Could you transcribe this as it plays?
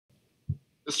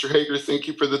Mr. Hager, thank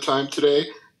you for the time today.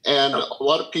 And a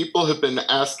lot of people have been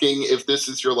asking if this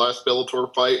is your last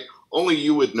Bellator fight. Only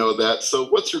you would know that. So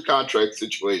what's your contract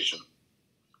situation?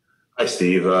 Hi,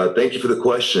 Steve. Thank you for the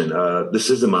question. This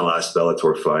isn't my last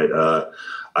Bellator fight.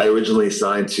 I originally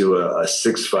signed to a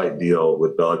 6-fight deal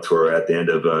with Bellator at the end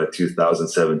of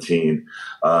 2017.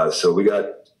 So we got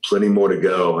plenty more to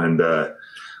go. And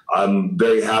I'm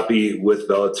very happy with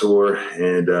Bellator,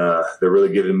 and they're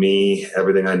really giving me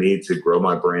everything I need to grow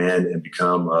my brand and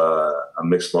become a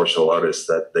mixed martial artist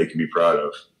that they can be proud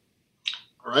of.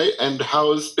 All right. And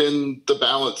how has been the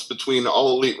balance between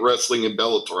All Elite Wrestling and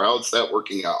Bellator? How is that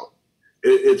working out?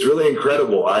 It's really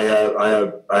incredible. I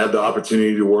have the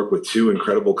opportunity to work with 2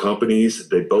 incredible companies.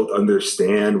 They both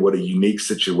understand what a unique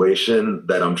situation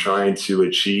that I'm trying to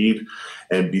achieve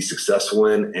and be successful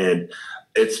in. And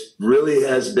it's really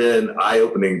has been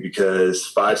eye-opening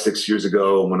because 5-6 years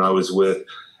ago when I was with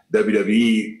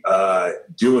WWE,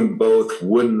 doing both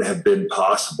wouldn't have been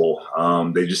possible.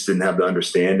 They just didn't have the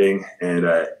understanding.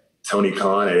 And Tony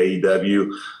Khan at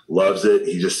AEW loves it.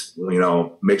 He just,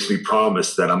 makes me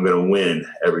promise that I'm going to win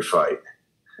every fight.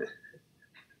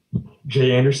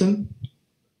 Jay Anderson.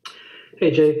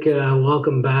 Hey, Jake,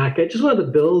 welcome back. I just wanted to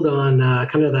build on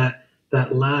kind of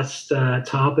that last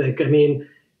topic. I mean,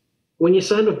 when you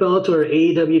signed with Bellator,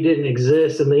 AEW didn't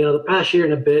exist. And, the past year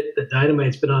and a bit that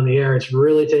Dynamite's been on the air, it's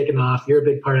really taken off. You're a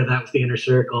big part of that with the Inner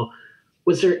Circle.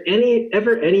 Was there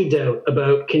ever any doubt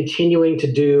about continuing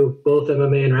to do both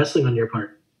MMA and wrestling on your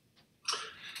part?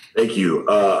 Thank you.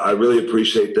 I really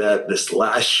appreciate that. This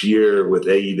last year with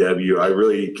AEW, I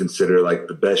really consider like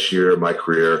the best year of my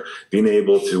career. Being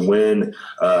able to win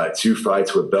 2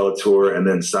 fights with Bellator and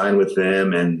then sign with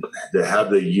them, and to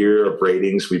have the year of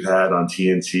ratings we've had on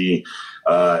TNT,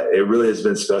 it really has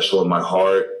been special in my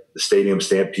heart. The Stadium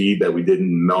Stampede that we did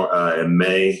in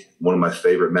May, one of my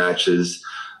favorite matches.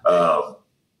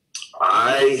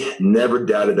 I never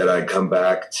doubted that I'd come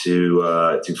back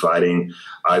to fighting.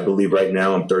 I believe right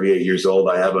now I'm 38 years old.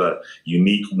 I have a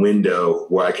unique window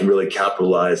where I can really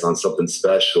capitalize on something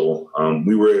special.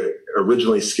 We were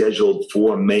originally scheduled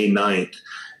for May 9th,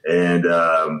 and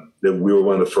we were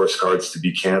one of the first cards to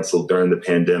be canceled during the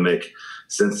pandemic.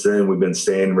 Since then, we've been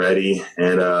staying ready,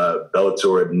 and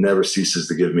Bellator never ceases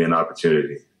to give me an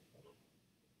opportunity.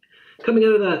 Coming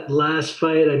out of that last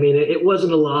fight, I mean, it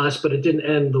wasn't a loss, but it didn't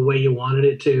end the way you wanted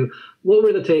it to. What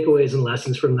were the takeaways and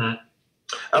lessons from that?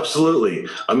 Absolutely.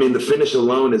 I mean, the finish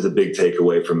alone is a big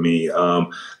takeaway from me.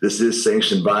 This is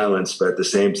sanctioned violence, but at the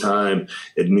same time,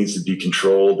 it needs to be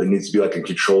controlled. It needs to be like a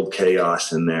controlled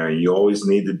chaos in there. And you always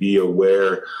need to be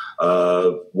aware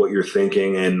of what you're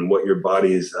thinking and what your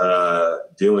body is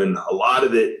doing. A lot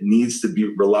of it needs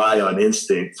to rely on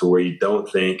instinct, to where you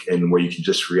don't think and where you can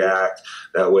just react.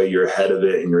 That way you're ahead of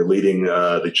it and you're leading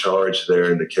the charge there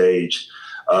in the cage.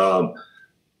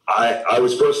 I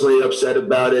was personally upset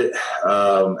about it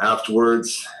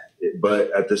afterwards, but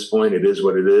at this point, it is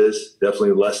what it is.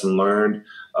 Definitely a lesson learned,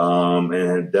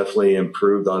 and definitely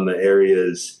improved on the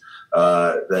areas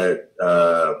that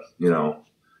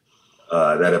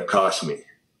have cost me.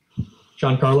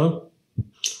 Giancarlo.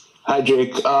 Hi,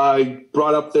 Jake. I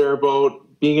brought up there about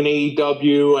being in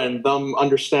AEW and them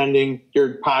understanding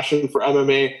your passion for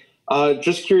MMA.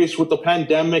 Just curious, with the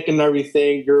pandemic and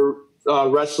everything, you're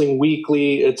wrestling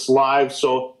weekly, it's live.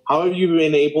 So how have you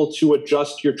been able to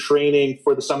adjust your training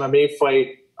for this MMA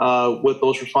fight with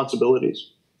those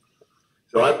responsibilities?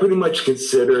 So I pretty much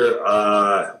consider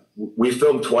we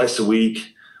film twice a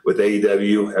week with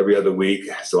AEW, every other week.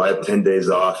 So I have 10 days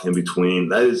off in between.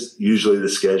 That is usually the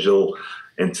schedule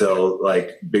until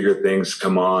like bigger things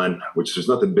come on, which there's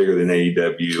nothing bigger than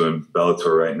AEW and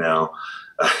Bellator right now.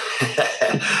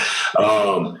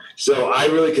 So I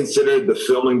really considered the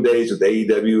filming days with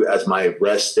AEW as my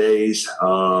rest days.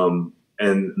 And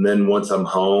then once I'm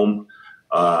home,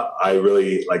 I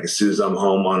really, like, as soon as I'm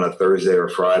home on a Thursday or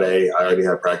Friday, I already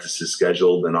have practices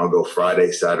scheduled, and I'll go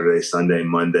Friday, Saturday, Sunday,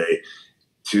 Monday,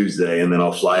 Tuesday, and then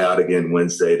I'll fly out again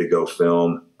Wednesday to go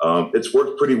film. It's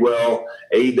worked pretty well.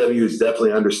 AEW has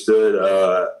definitely understood,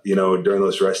 during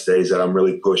those rest days that I'm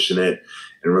really pushing it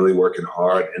and really working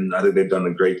hard. And I think they've done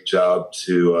a great job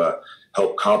to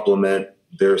help complement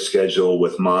their schedule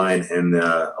with mine and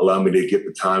allow me to get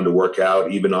the time to work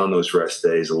out even on those rest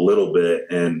days a little bit,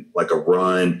 and like a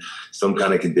run, some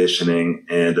kind of conditioning.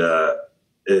 And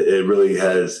it really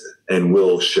has and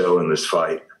will show in this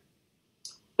fight.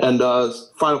 And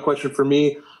final question for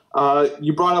me.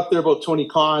 You brought up there about Tony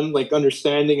Khan, like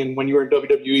understanding, and when you were in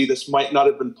WWE, this might not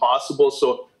have been possible.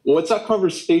 So what's that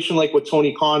conversation like with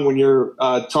Tony Khan when you're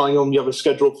telling him you have a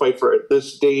scheduled fight for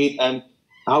this date, and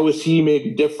how is he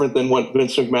maybe different than what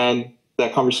Vince McMahon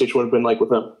that conversation would have been like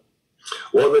with him?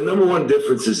 Well, the number one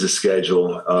difference is the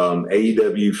schedule.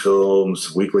 AEW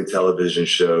films weekly television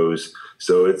shows,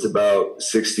 so it's about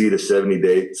 60 to 70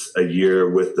 dates a year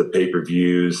with the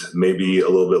pay-per-views, maybe a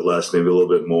little bit less, maybe a little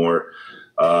bit more.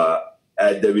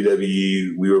 At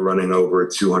WWE, we were running over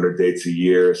 200 dates a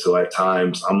year, so at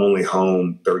times I'm only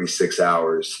home 36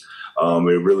 hours.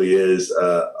 It really is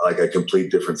like a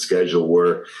complete different schedule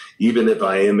where even if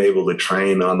I am able to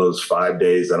train on those 5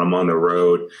 days that I'm on the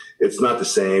road, it's not the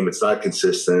same. It's not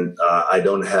consistent. I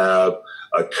don't have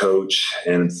a coach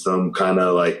and some kind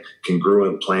of like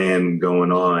congruent plan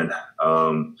going on.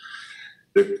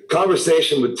 The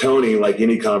conversation with Tony, like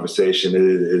any conversation,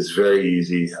 is very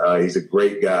easy. He's a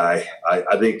great guy.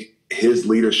 I think his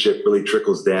leadership really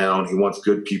trickles down. He wants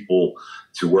good people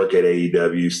to work at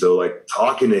AEW. So like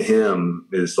talking to him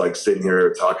is like sitting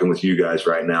here talking with you guys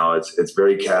right now. It's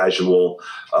very casual.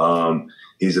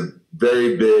 He's a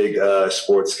very big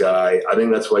sports guy. I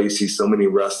think that's why you see so many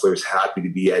wrestlers happy to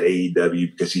be at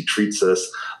AEW, because he treats us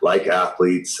like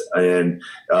athletes. And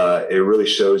it really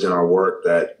shows in our work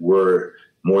that we're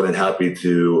more than happy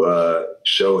to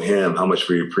show him how much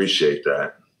we appreciate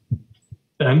that.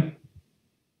 Ben?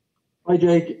 Hi,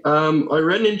 Jake. I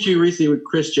read an interview recently with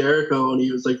Chris Jericho, and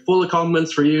he was like full of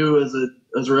compliments for you as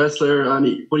a wrestler.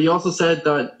 But he also said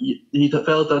that he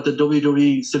felt that the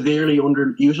WWE severely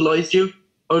underutilized you.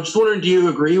 I was just wondering, do you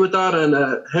agree with that? And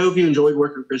how have you enjoyed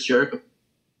working with Chris Jericho?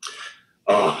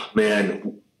 Oh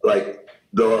man, like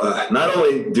not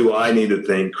only do I need to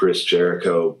thank Chris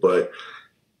Jericho, but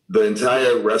the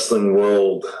entire wrestling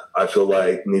world, I feel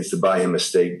like, needs to buy him a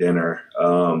steak dinner.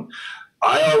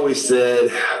 I always said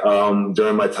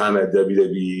during my time at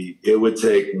WWE, it would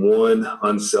take one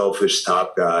unselfish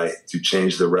top guy to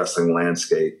change the wrestling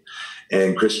landscape.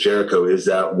 And Chris Jericho is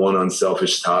that one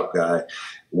unselfish top guy.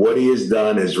 What he has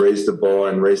done is raised the bar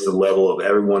and raised the level of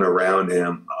everyone around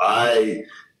him. I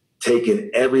taken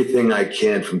everything I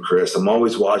can from Chris. I'm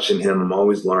always watching him. I'm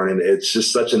always learning. It's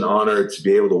just such an honor to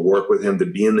be able to work with him, to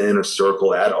be in the inner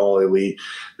circle at All Elite.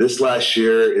 This last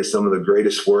year is some of the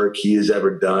greatest work he has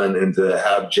ever done, and to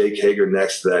have Jake Hager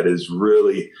next to that is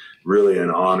really, really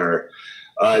an honor.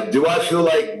 Do I feel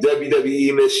like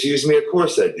WWE misused me? Of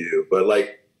course I do. But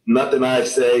like nothing I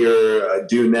say or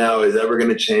do now is ever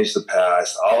going to change the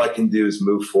past. All I can do is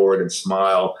move forward and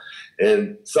smile.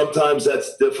 And sometimes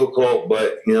that's difficult,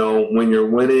 but, you know, when you're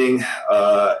winning,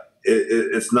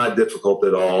 it's not difficult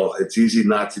at all. It's easy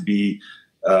not to be,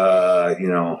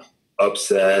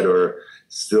 upset or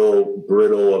still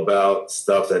brittle about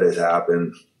stuff that has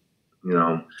happened. You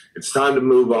know, it's time to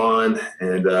move on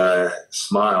and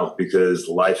smile, because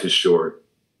life is short.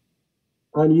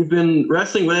 And you've been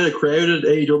wrestling without a crowd at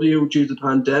AEW due to the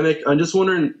pandemic. I'm just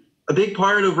wondering, a big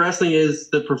part of wrestling is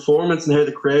the performance and how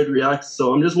the crowd reacts.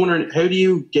 So I'm just wondering, how do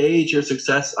you gauge your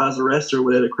success as a wrestler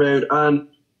without a crowd? And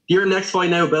your next fight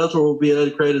now, Bellator, will be without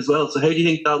a crowd as well. So how do you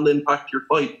think that'll impact your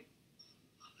fight?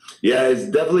 Yeah, it's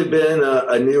definitely been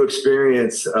a new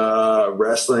experience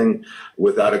wrestling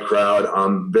without a crowd.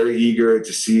 I'm very eager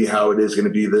to see how it is going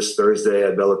to be this Thursday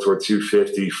at Bellator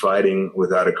 250, fighting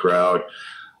without a crowd.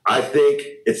 I think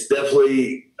it's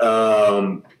definitely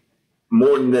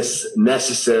more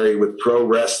necessary with pro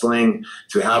wrestling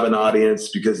to have an audience,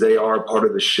 because they are part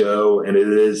of the show, and it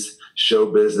is show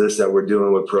business that we're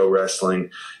doing with pro wrestling.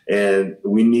 And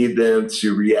we need them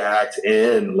to react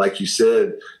and, like you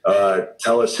said,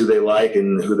 tell us who they like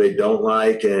and who they don't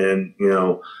like. And, you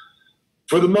know,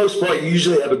 for the most part, you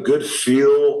usually have a good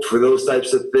feel for those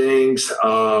types of things.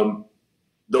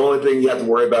 The only thing you have to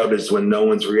worry about is when no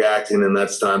one's reacting, and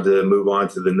that's time to move on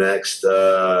to the next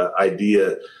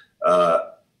idea.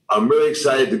 I'm really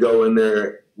excited to go in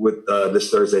there with this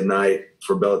Thursday night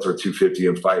for Bellator 250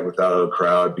 and fight without a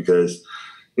crowd, because,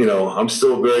 you know, I'm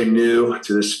still very new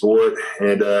to the sport,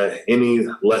 and any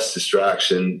less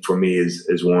distraction for me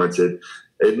is warranted.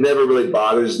 It never really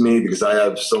bothers me because I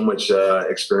have so much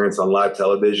experience on live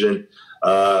television,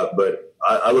 but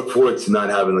I look forward to not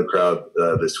having the crowd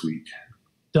this week.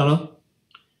 Donald?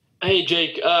 Hey,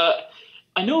 Jake.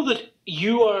 I know that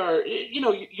you are,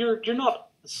 you're not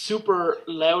super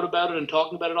loud about it and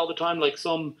talking about it all the time like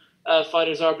some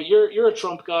fighters are, but you're a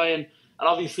Trump guy, and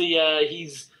obviously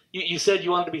you said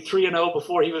you wanted to be 3-0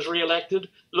 before he was reelected.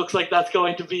 Looks like that's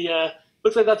going to be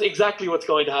looks like that's exactly what's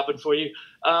going to happen for you.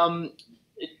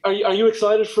 Are you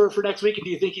excited for next week, and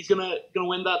do you think he's gonna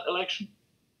win that election?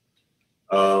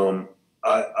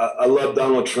 I love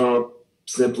Donald Trump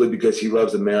simply because he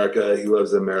loves America. He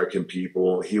loves the American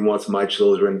people. He wants my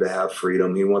children to have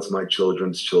freedom. He wants my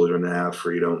children's children to have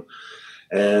freedom.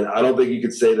 And I don't think you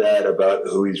could say that about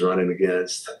who he's running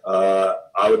against.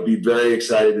 I would be very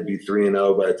excited to be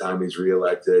 3-0 by the time he's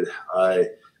reelected. I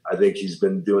think he's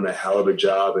been doing a hell of a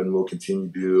job and will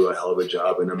continue to do a hell of a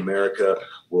job. And America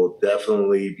will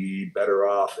definitely be better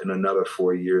off in another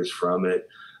 4 years from it.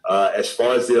 As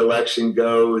far as the election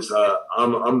goes,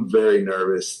 I'm very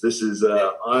nervous. This is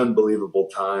an unbelievable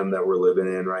time that we're living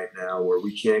in right now where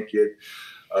we can't get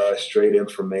straight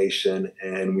information,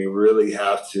 and we really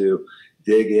have to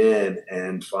dig in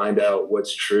and find out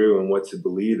what's true and what to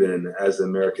believe in as the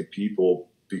American people,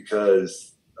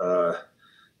 because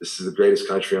this is the greatest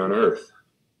country on earth.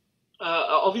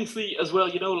 Obviously, as well,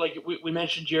 like we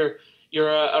mentioned, you're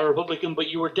a Republican, but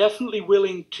you were definitely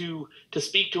willing to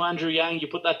speak to Andrew Yang. You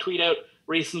put that tweet out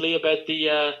recently about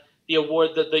the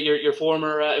award that your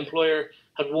former employer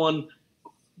had won.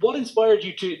 What inspired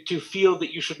you to feel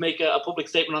that you should make a public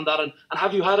statement on that? And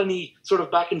have you had any sort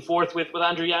of back and forth with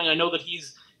Andrew Yang? I know that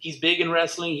he's big in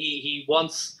wrestling. He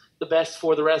wants the best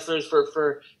for the wrestlers,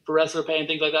 for wrestler pay and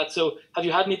things like that. So have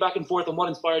you had any back and forth, and what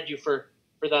inspired you for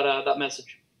that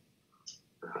message?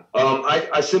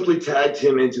 I simply tagged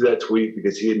him into that tweet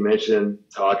because he had mentioned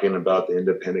talking about the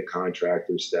independent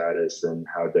contractor status and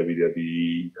how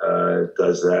WWE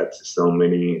does that to so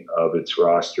many of its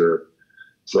roster.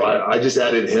 So I just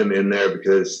added him in there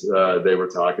because they were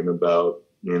talking about,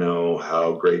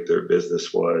 how great their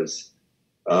business was.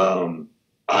 I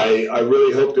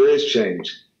really hope there is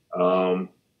change.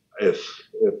 If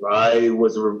I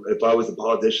was a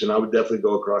politician, I would definitely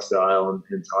go across the aisle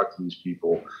and talk to these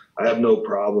people. I have no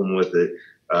problem with it.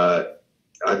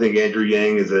 I think Andrew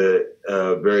Yang is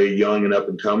a very young and up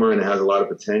and comer and has a lot of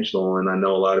potential, and I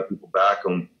know a lot of people back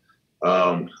him.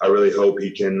 I really hope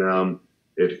he can.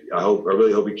 I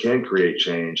really hope he can create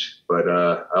change, but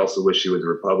I also wish he was a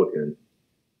Republican.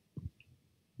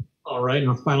 All right, and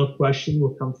our final question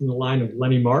will come from the line of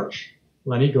Lenny March.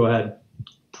 Lenny, go ahead.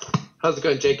 How's it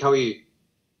going, Jake? How are you?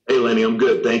 Hey, Lenny, I'm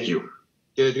good. Thank you.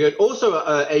 Good, good. Also,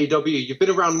 AEW, you've been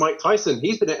around Mike Tyson.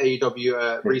 He's been at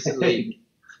AEW recently.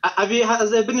 Has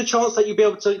there been a chance that you'd be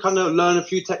able to kind of learn a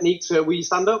few techniques where you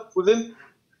stand up with him?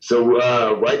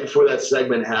 So right before that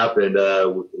segment happened,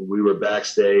 we were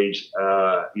backstage,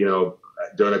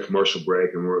 during a commercial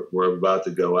break, and we're about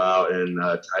to go out, and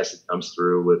Tyson comes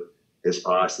through with his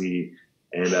posse,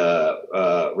 and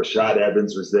Rashad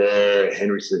Evans was there,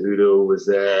 Henry Cejudo was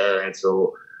there, and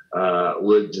so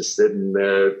we're just sitting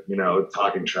there,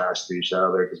 talking trash to each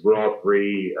other because we're all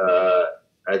three,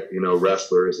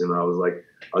 wrestlers, and I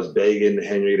was begging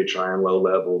Henry to try and low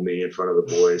level me in front of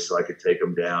the boys so I could take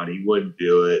him down. He wouldn't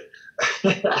do it.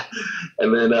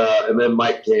 and then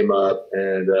Mike came up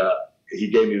and he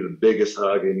gave me the biggest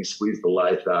hug and he squeezed the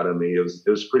life out of me. It was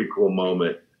a pretty cool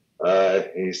moment.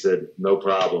 And he said, "No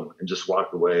problem," and just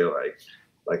walked away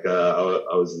like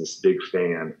I was this big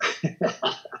fan.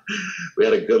 We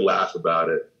had a good laugh about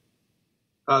it.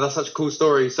 That's such a cool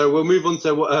story. So we'll move on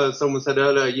to what someone said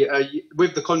earlier.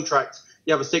 With the contract,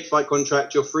 you have a 6-fight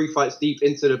contract. You're 3 fights deep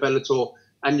into the Bellator,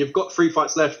 and you've got 2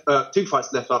 fights left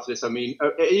after this. I mean,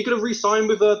 are you going to re-sign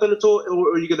with Bellator,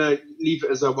 or are you going to leave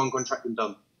it as a one contract and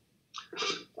done?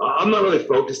 I'm not really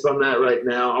focused on that right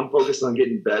now. I'm focused on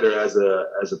getting better as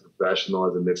a professional,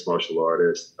 as a mixed martial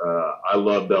artist. I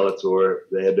love Bellator.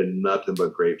 They have been nothing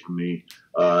but great for me.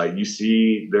 You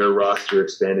see their roster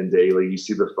expanding daily. You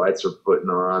see the fights they're putting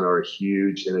on are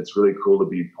huge, and it's really cool to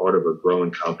be part of a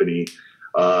growing company.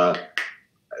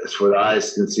 As for the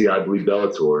eyes can see, I believe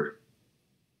Bellator.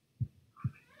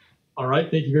 All right,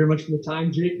 thank you very much for the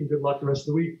time, Jake, and good luck the rest of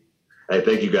the week. Hey,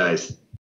 thank you guys.